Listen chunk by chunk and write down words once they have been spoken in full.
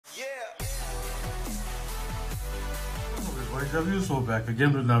So back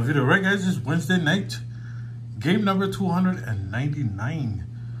again with another video. Right guys, it's Wednesday night. Game number 299.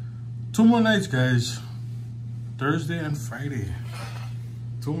 2 more nights guys. Thursday and Friday.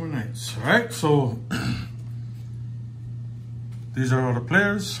 2 more nights. Alright, so these are all the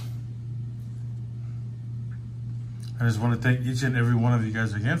players. I just want to thank each and every one of you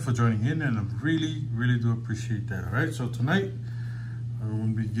guys again for joining in, and I really do appreciate that. Alright, so tonight I'm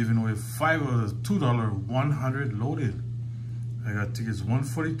going to be giving away 5 of the $2 100 loaded. I got tickets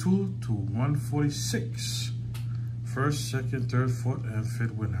 142 to 146. First, second, third, fourth, and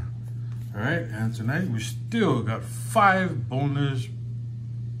fifth winner. All right, and tonight we still got 5 bonus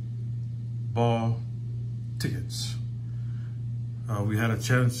ball tickets. We had a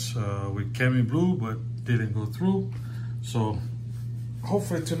chance with Cami Blue, but didn't go through. So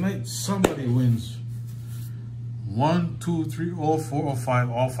hopefully tonight somebody wins. 1, 2, 3, or 4, or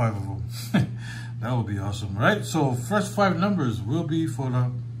 5, all 5 of them. That would be awesome, right? So first 5 numbers will be for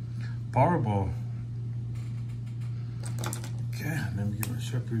the Powerball. Okay, let me get my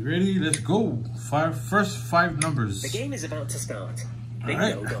Sharpie ready. Let's go. First 5 numbers. The game is about to start. All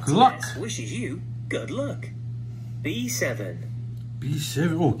right, good luck. Wishes you good luck. B7.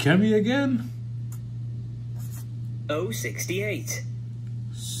 B7. Oh, Cami again? 068.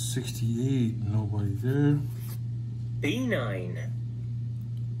 68. Nobody there. B9.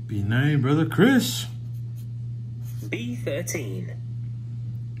 B9, brother Chris. B13.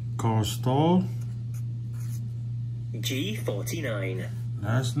 Carl Stahl. G49.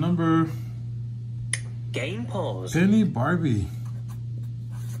 Last number. Game pause. Penny Barbie.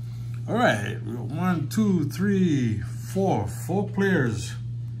 All right, we got 1, 2, 3, 4. 4 players.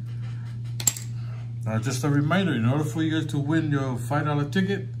 Now, just a reminder, in order for you guys to win your $5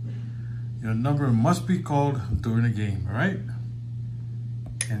 ticket, your number must be called during the game, all right?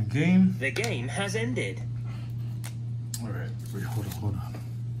 And game. The game has ended. All right, wait, hold on.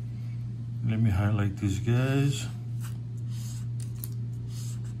 Let me highlight these guys.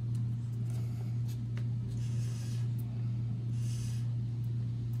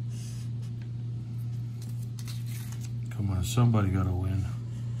 Come on, somebody gotta win.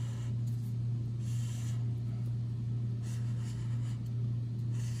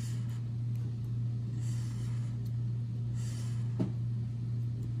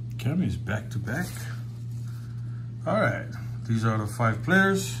 Cami's back to back. All right, these are the 5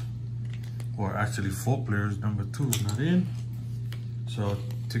 players, or actually 4 players. Number 2 is not in, so I'll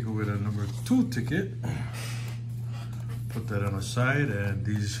take away the number 2 ticket, put that on the side, and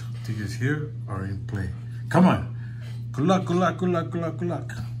these tickets here are in play. Come on, good luck, good luck, good luck, good luck, good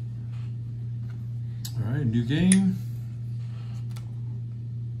luck. All right, new game.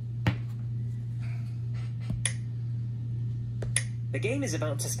 The game is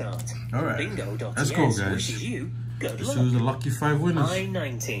about to start. All right, Bingo.es let's go, guys. wishes you good Let's luck. choose the lucky 5 winners.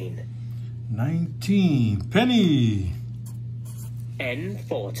 I19. 19, Penny.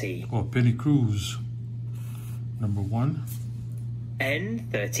 N40. Oh, Penny Cruz. Number 1.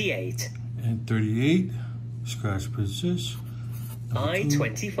 N38. And 38, Scratch Princess.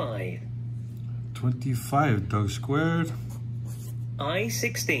 I25. 25, Doug Squared.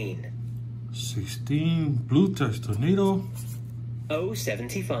 I16. 16, Blue Touch Tornado.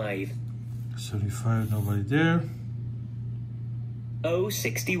 075. 75, nobody there.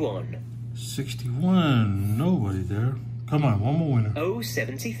 061. 61, nobody there. Come on, one more winner.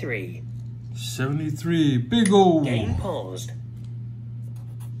 073. 73, big ol'. Game paused.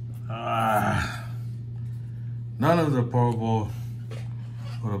 None of the Powerball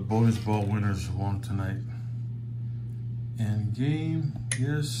or the bonus ball winners won tonight. End game,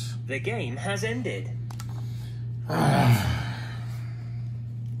 yes. The game has ended.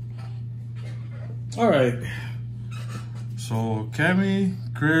 All right. So Cami,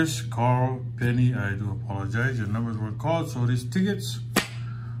 Chris, Carl, Penny, I do apologize. Your numbers were called, so these tickets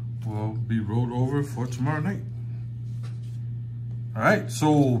will be rolled over for tomorrow night. All right,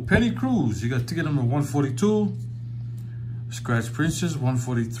 so Penny Cruz, you got ticket number 142. Scratch Princess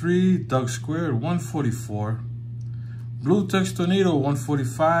 143. Doug Squared 144. Blue Text Tornado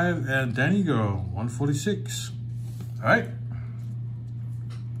 145. And Danny Girl 146. All right.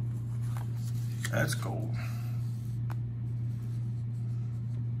 Let's go.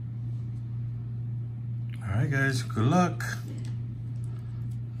 All right, guys, good luck.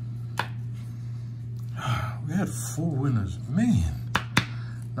 We had 4 winners, man.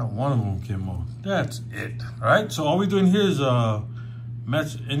 Not one of them came out. That's it. All right, so all we're doing here is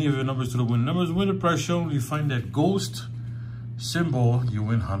match any of your numbers to the win numbers. Win the price shown. You find that ghost symbol, you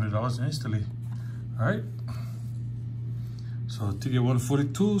win $100 instantly. All right. So ticket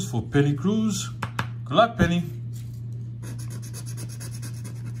 142 is for Penny Cruz. Good luck, Penny.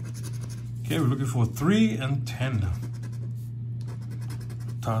 Okay, we're looking for 3 and 10.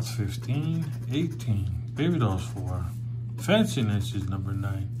 Tots 15, 18. Baby dolls 4. Fanciness is number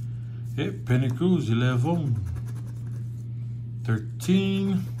 9. Okay, Penny Cruz 11.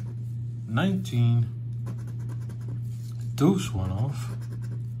 13, 19. Deuce one off.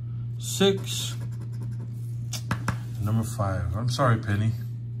 6. Number 5. I'm sorry, Penny.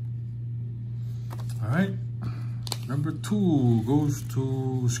 All right. Number 2 goes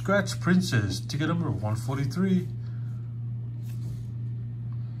to Scratch Princess. Ticket number 143.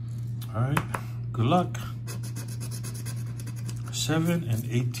 All right. Good luck. 7 and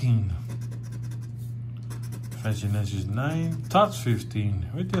 18. Fanciness is 9. Tots 15.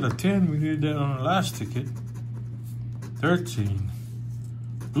 We did a 10. We did that on the last ticket. 13.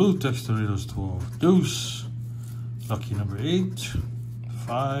 Blue Text Tornadoes 12. Deuce. Lucky number 8.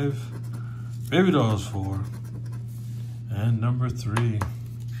 5. Baby dolls 4. And number 3.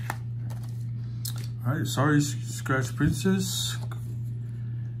 All right, sorry, Scratch Princess.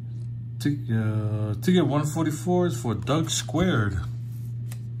 Ticket 144 is for Doug Squared.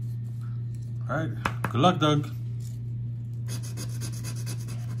 All right, good luck, Doug.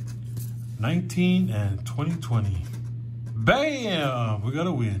 19 and 2020. Bam! We got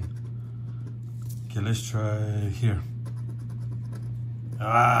a win. Okay, let's try here.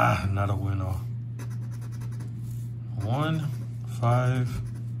 Ah, not a winner. 1, 5,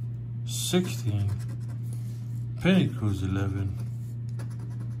 16. Penny Cruz 11.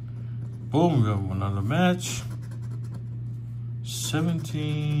 Boom, we got another match.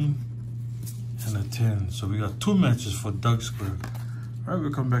 17 and a 10. So we got 2 matches for Doug Square. All right,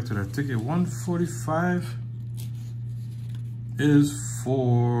 we'll come back to that. Ticket 145 is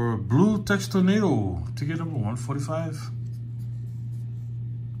for Blue Text Tornado. Ticket number 145.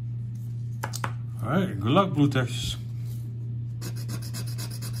 All right, good luck, Blue Text.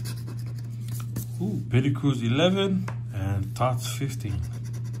 Ooh, Penny Cruz 11 and Tots 15.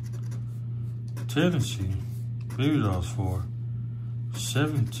 Tennessee, Baby dolls 4.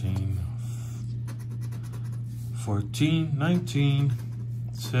 17, 14, 19,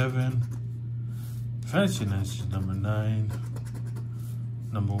 7. Fanciness is number 9.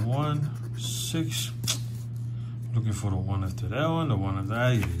 Number 1, 6. Looking for the one after that one, the one after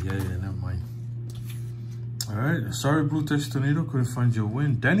that. Yeah, never mind. All right, sorry, Blue Text Tornado, couldn't find your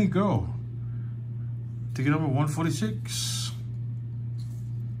win. Danny Girl, ticket number 146.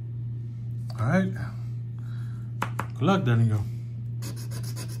 All right, good luck, Danny Girl.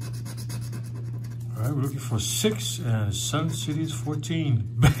 All right, we're looking for 6 and Sun City's 14.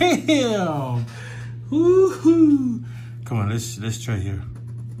 Bam! Woohoo! Come on, let's try here.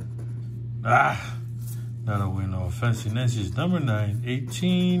 Ah, not a win. No, Fanciness is number 9,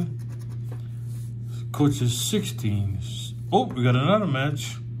 18. Coach is 16. Oh, we got another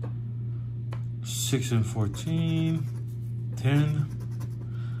match. 6 and 14. 10.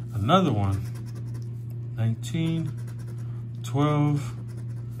 Another one. 19. 12.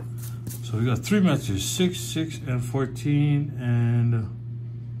 So we got 3 matches. 6, 6, and 14. And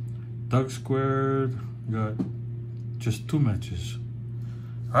Doug Squared got just 2 matches.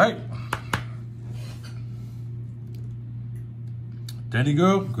 All right. Danny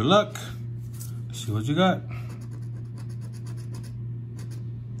Girl, good luck. Let's see what you got.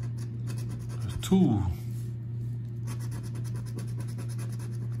 There's 2,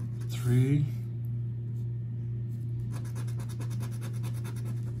 3,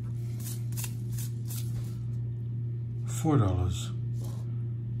 4 dollars.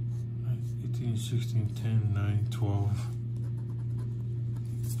 18, 16, 10, 9, 12,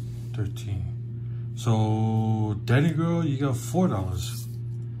 13. So, Danny Girl, you got $4.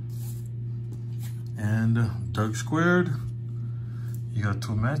 And Doug Squared, you got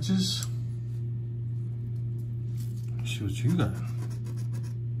 2 matches. Let's see what you got.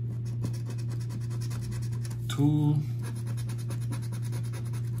 2,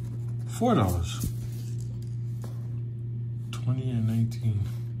 $4. 20 and 19.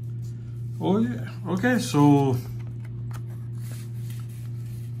 Oh yeah, okay, so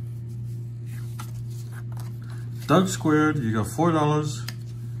Doug Squared, you got $4.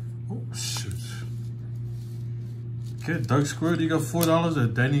 Oh shoot. Okay, Doug Squared, you got $4.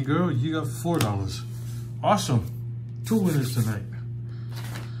 And Danny Girl, you got $4. Awesome. 2 winners tonight.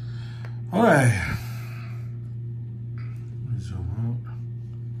 All right. Zoom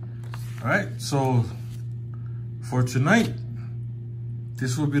out. All right, so for tonight,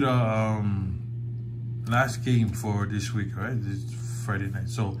 this will be the last game for this week, right? This Friday night.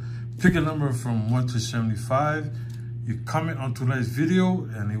 So pick a number from 1 to 75. You comment on tonight's video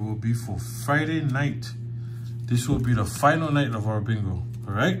and it will be for Friday night. This will be the final night of our bingo,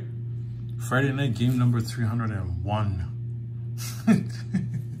 all right? Friday night game number 301.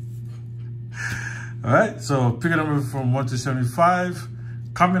 All right, so pick a number from 1 to 75.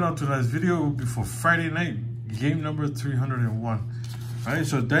 Comment on tonight's video. It will be for Friday night game number 301. All right,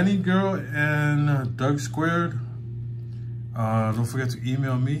 so Danny Girl and Doug Squared. Don't forget to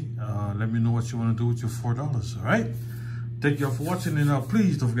email me. Let me know what you want to do with your $4. All right. Thank you all for watching, and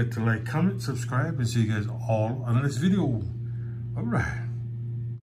please don't forget to like, comment, subscribe, and see you guys all on the next video. All right.